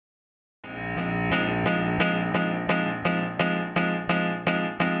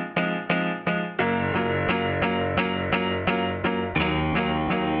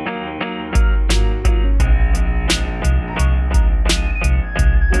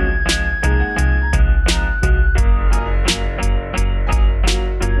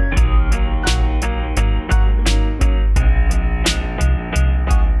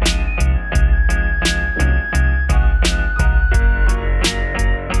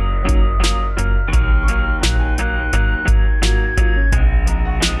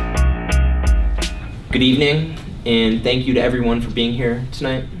Good evening, and thank you to everyone for being here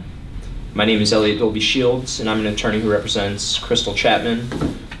tonight. My name is Elliot Dolby-Shields, and I'm an attorney who represents Crystal Chapman,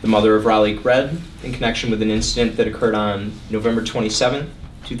 the mother of Raliek Redd, in connection with an incident that occurred on November 27,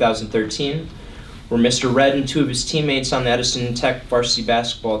 2013, where Mr. Redd and two of his teammates on the Edison Tech varsity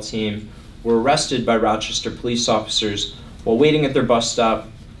basketball team were arrested by Rochester police officers while waiting at their bus stop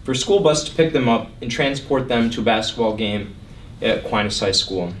for a school bus to pick them up and transport them to a basketball game at Aquinas High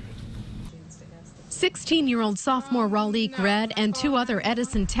School. 16-year-old sophomore Raliek Redd and two other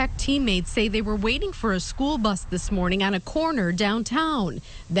Edison Tech teammates say they were waiting for a school bus this morning on a corner downtown.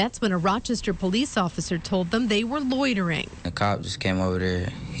 That's when a Rochester police officer told them they were loitering. The cop just came over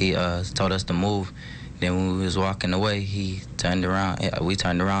there. He told us to move. Then when we was walking away, he turned around. We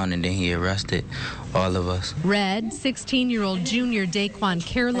turned around, and then he arrested all of us. Redd, 16-year-old junior Daquan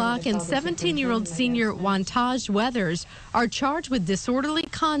Kerlock, and 17-year-old senior Wantaj Weathers are charged with disorderly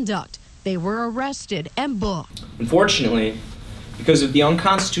conduct. They were arrested and booked. Unfortunately, because of the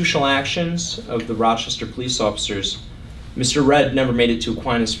unconstitutional actions of the Rochester police officers, Mr. Redd never made it to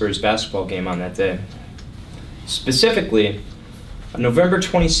Aquinas for his basketball game on that day. Specifically, on November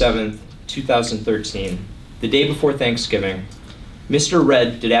 27th, 2013, the day before Thanksgiving, Mr.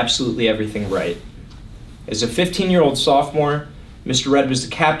 Redd did absolutely everything right. As a 15-year-old sophomore, Mr. Redd was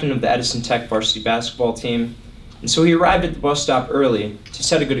the captain of the Edison Tech varsity basketball team, and so he arrived at the bus stop early to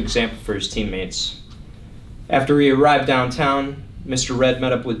set a good example for his teammates. After he arrived downtown, Mr. Redd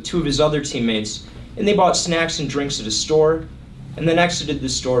met up with two of his other teammates, and they bought snacks and drinks at a store, and then exited the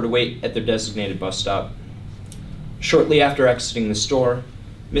store to wait at their designated bus stop. Shortly after exiting the store,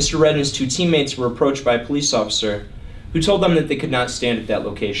 Mr. Redd and his two teammates were approached by a police officer who told them that they could not stand at that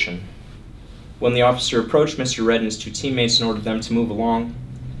location. When the officer approached Mr. Redd and his two teammates and ordered them to move along,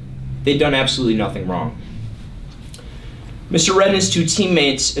 they'd done absolutely nothing wrong. Mr. Redd and his two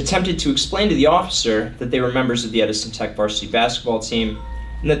teammates attempted to explain to the officer that they were members of the Edison Tech varsity basketball team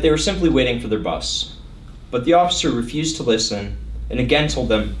and that they were simply waiting for their bus. But the officer refused to listen and again told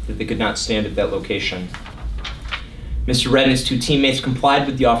them that they could not stand at that location. Mr. Redd and his two teammates complied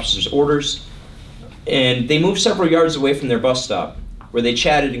with the officer's orders, and they moved several yards away from their bus stop, where they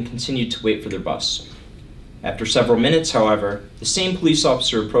chatted and continued to wait for their bus. After several minutes, however, the same police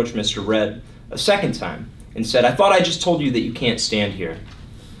officer approached Mr. Redd a second time and said, "I thought I just told you that you can't stand here."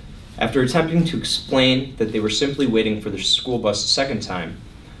 After attempting to explain that they were simply waiting for their school bus a second time,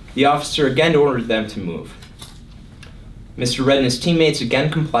 the officer again ordered them to move. Mr. Redd and his teammates again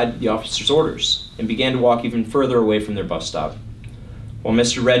complied with the officer's orders and began to walk even further away from their bus stop. While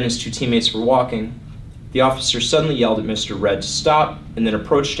Mr. Redd and his two teammates were walking, the officer suddenly yelled at Mr. Redd to stop and then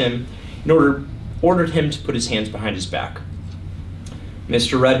approached him and ordered him to put his hands behind his back.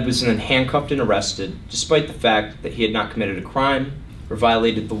 Mr. Redd was then handcuffed and arrested, despite the fact that he had not committed a crime or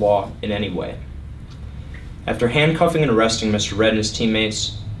violated the law in any way. After handcuffing and arresting Mr. Redd and his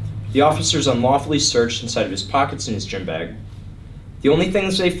teammates, the officers unlawfully searched inside of his pockets and his gym bag. The only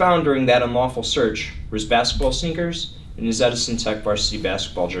things they found during that unlawful search were his basketball sneakers and his Edison Tech varsity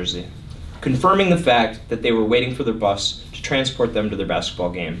basketball jersey, confirming the fact that they were waiting for their bus to transport them to their basketball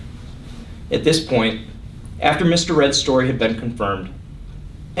game. At this point, after Mr. Redd's story had been confirmed,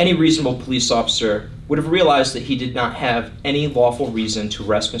 any reasonable police officer would have realized that he did not have any lawful reason to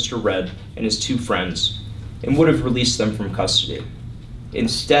arrest Mr. Redd and his two friends and would have released them from custody.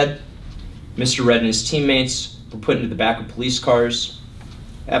 Instead, Mr. Redd and his teammates were put into the back of police cars.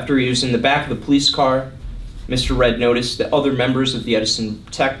 After he was in the back of the police car, Mr. Redd noticed that other members of the Edison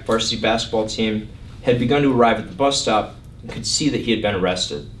Tech varsity basketball team had begun to arrive at the bus stop and could see that he had been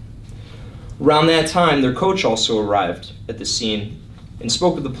arrested. Around that time, their coach also arrived at the scene and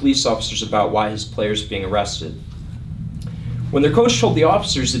spoke with the police officers about why his players were being arrested. When their coach told the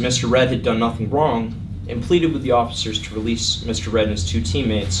officers that Mr. Redd had done nothing wrong and pleaded with the officers to release Mr. Redd and his two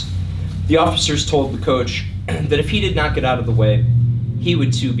teammates, the officers told the coach that if he did not get out of the way, he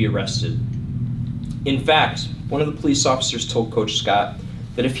would too be arrested. In fact, one of the police officers told Coach Scott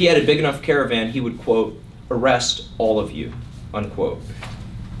that if he had a big enough caravan, he would, quote, "arrest all of you," unquote.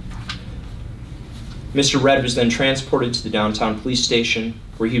 Mr. Redd was then transported to the downtown police station,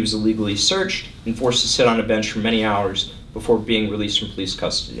 where he was illegally searched and forced to sit on a bench for many hours before being released from police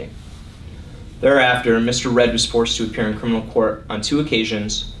custody. Thereafter, Mr. Redd was forced to appear in criminal court on 2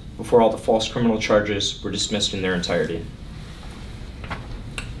 occasions before all the false criminal charges were dismissed in their entirety.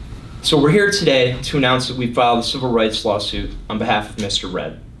 So we're here today to announce that we filed a civil rights lawsuit on behalf of Mr.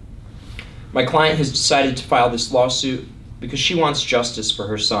 Redd. My client has decided to file this lawsuit because she wants justice for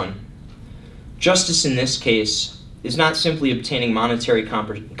her son. Justice in this case is not simply obtaining monetary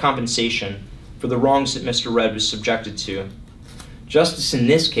compensation for the wrongs that Mr. Redd was subjected to. Justice in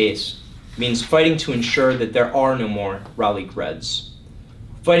this case means fighting to ensure that there are no more Raliek Redds,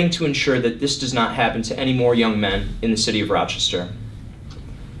 fighting to ensure that this does not happen to any more young men in the city of Rochester.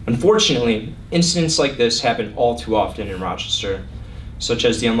 Unfortunately, incidents like this happen all too often in Rochester, such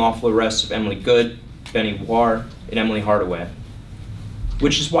as the unlawful arrests of Emily Good, Benny War, and Emily Hardaway,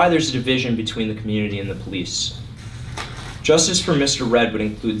 which is why there's a division between the community and the police. Justice for Mr. Redd would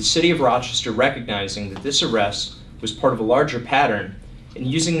include the City of Rochester recognizing that this arrest was part of a larger pattern and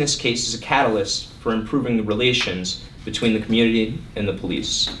using this case as a catalyst for improving the relations between the community and the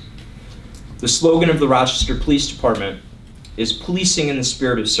police. The slogan of the Rochester Police Department is "Policing in the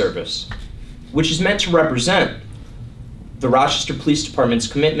Spirit of Service," which is meant to represent the Rochester Police Department's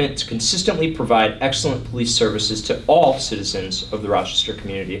commitment to consistently provide excellent police services to all citizens of the Rochester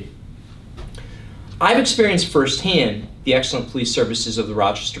community. I've experienced firsthand the excellent police services of the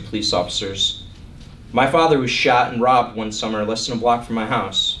Rochester police officers. My father was shot and robbed one summer less than a block from my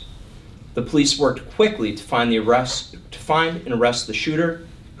house. The police worked quickly to find and arrest the shooter,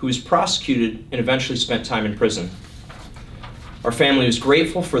 who was prosecuted and eventually spent time in prison. Our family was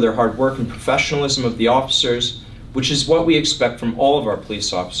grateful for their hard work and professionalism of the officers, which is what we expect from all of our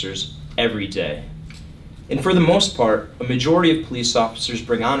police officers every day. And for the most part, a majority of police officers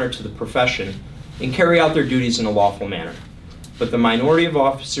bring honor to the profession and carry out their duties in a lawful manner. But the minority of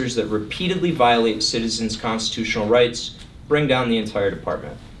officers that repeatedly violate citizens' constitutional rights bring down the entire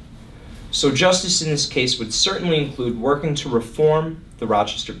department. So justice in this case would certainly include working to reform the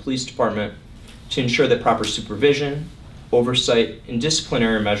Rochester Police Department to ensure that proper supervision, oversight, and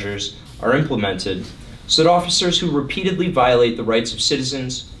disciplinary measures are implemented so that officers who repeatedly violate the rights of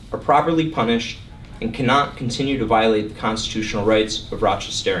citizens are properly punished and cannot continue to violate the constitutional rights of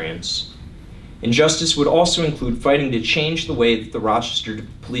Rochesterians. And justice would also include fighting to change the way that the Rochester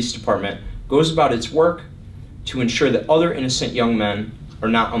Police Department goes about its work to ensure that other innocent young men are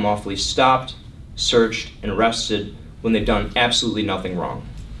not unlawfully stopped, searched, and arrested when they've done absolutely nothing wrong.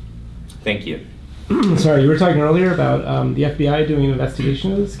 Thank you. Sorry, you were talking earlier about the FBI doing an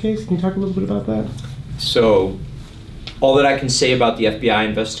investigation of this case. Can you talk a little bit about that? So, all that I can say about the FBI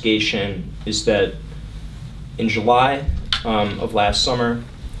investigation is that in July of last summer,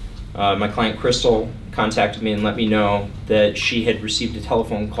 my client Crystal contacted me and let me know that she had received a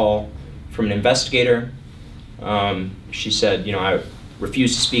telephone call from an investigator. She said, I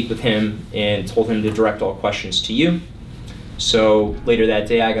refused to speak with him and told him to direct all questions to you. So later that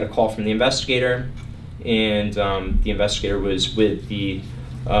day, I got a call from the investigator, and the investigator was with the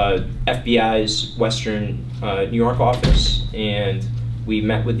FBI's Western New York office, and we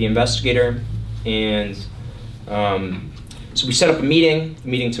met with the investigator, and so we set up a meeting. The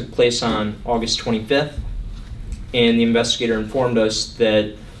meeting took place on August 25th, and the investigator informed us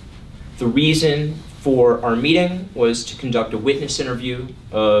that the reason for our meeting was to conduct a witness interview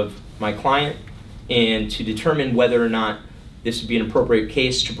of my client and to determine whether or not this would be an appropriate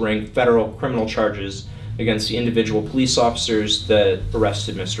case to bring federal criminal charges against the individual police officers that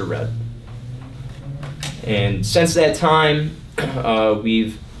arrested Mr. Redd. And since that time,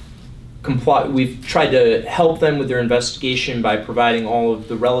 we've tried to help them with their investigation by providing all of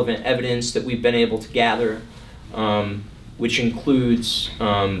the relevant evidence that we've been able to gather, which includes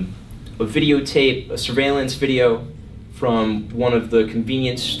a videotape, a surveillance video from one of the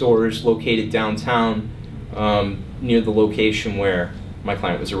convenience stores located downtown near the location where my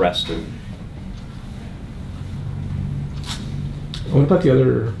client was arrested. What about the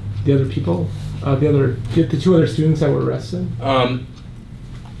other people? The two other students that were arrested?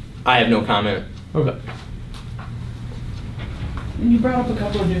 I have no comment. Okay. And you brought up a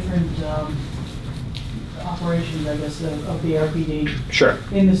couple of different operations, I guess, of the RPD. Sure.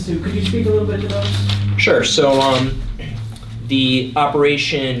 In the suit. Could you speak a little bit to those? Sure. So the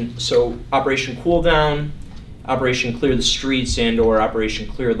Operation Cool Down, Operation Clear the Streets, and/or Operation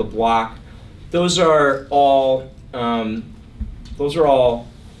Clear the Block, those are all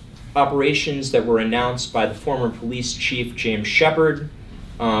operations that were announced by the former police chief, James Shepard,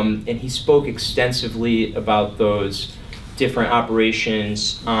 and he spoke extensively about those different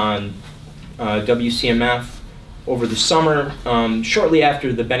operations on WCMF over the summer, shortly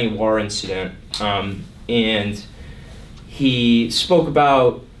after the Benny War incident, and he spoke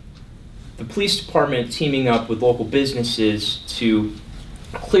about the police department teaming up with local businesses to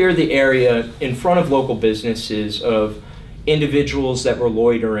clear the area in front of local businesses of individuals that were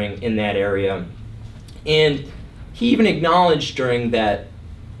loitering in that area. And he even acknowledged during that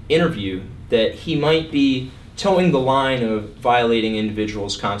interview that he might be towing the line of violating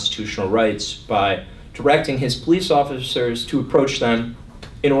individuals' constitutional rights by directing his police officers to approach them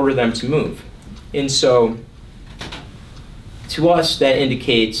and order them to move. And so to us, that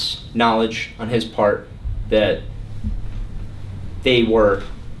indicates knowledge on his part that they were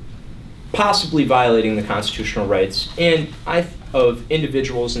possibly violating the constitutional rights of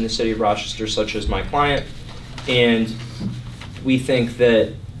individuals in the city of Rochester, such as my client. And we think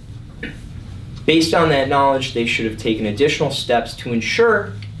that based on that knowledge, they should have taken additional steps to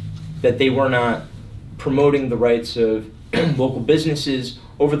ensure that they were not promoting the rights of local businesses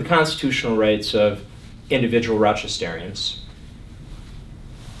over the constitutional rights of individual Rochesterians.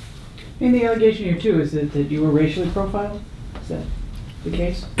 And the allegation here too is that you were racially profiled? Is that the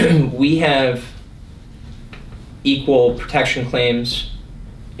case? We have equal protection claims,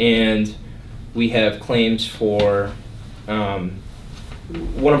 and we have claims for,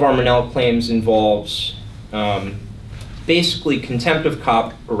 one of our Monell claims involves basically contempt of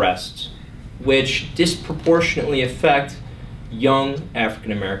cop arrests, which disproportionately affect young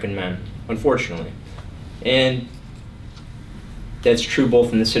African American men, unfortunately. And that's true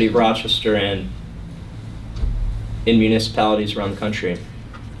both in the city of Rochester and in municipalities around the country.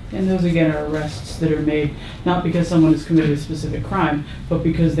 And those again are arrests that are made not because someone has committed a specific crime, but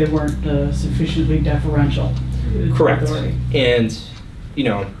because they weren't sufficiently deferential. Correct. And, you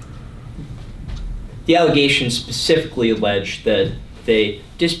know, the allegations specifically allege that they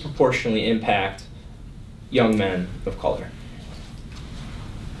disproportionately impact young men of color.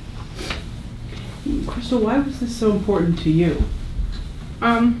 Crystal, why was this so important to you?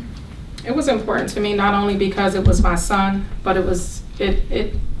 It was important to me not only because it was my son, but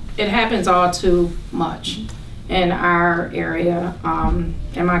it happens all too much in our area,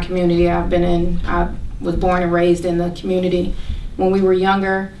 in my community I've been in. I was born and raised in the community. When we were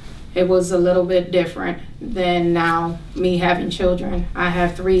younger, it was a little bit different than now, me having children. I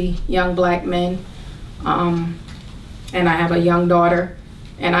have 3 young black men, and I have a young daughter,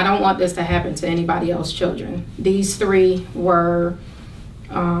 and I don't want this to happen to anybody else's children. These 3 were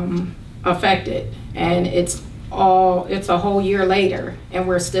affected, and it's a whole year later, and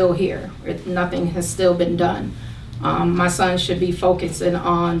we're still here. Nothing has still been done. My son should be focusing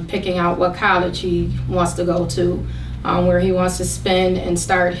on picking out what college he wants to go to, where he wants to spend and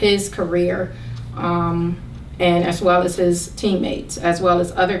start his career, and as well as his teammates, as well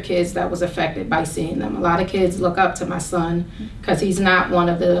as other kids that was affected by seeing them. A lot of kids look up to my son because he's not one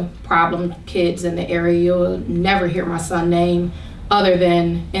of the problem kids in the area. You'll never hear my son name other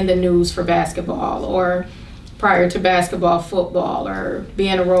than in the news for basketball, or prior to basketball, football, or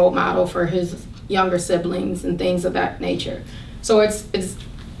being a role model for his younger siblings and things of that nature. So it's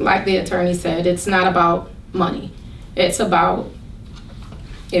like the attorney said, it's not about money. It's about,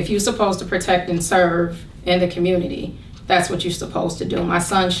 if you're supposed to protect and serve in the community, that's what you're supposed to do. My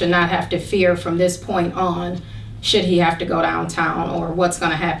son should not have to fear from this point on, should he have to go downtown, or what's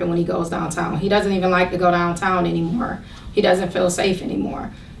gonna happen when he goes downtown. He doesn't even like to go downtown anymore. He doesn't feel safe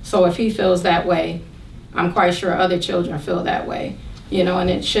anymore. So if he feels that way, I'm quite sure other children feel that way, you know, and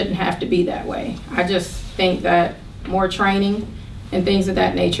it shouldn't have to be that way. I just think that more training and things of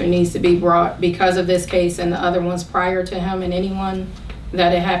that nature needs to be brought because of this case and the other ones prior to him, and anyone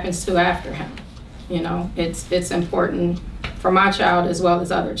that it happens to after him. You know, it's important for my child as well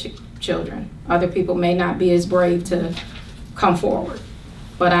as other children. Other people may not be as brave to come forward,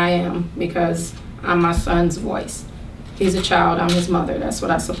 but I am, because I'm my son's voice. He's a child, I'm his mother. That's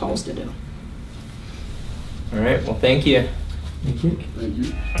what I'm supposed to do. All right, well, thank you. Thank you. Thank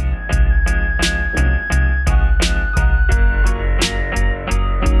you.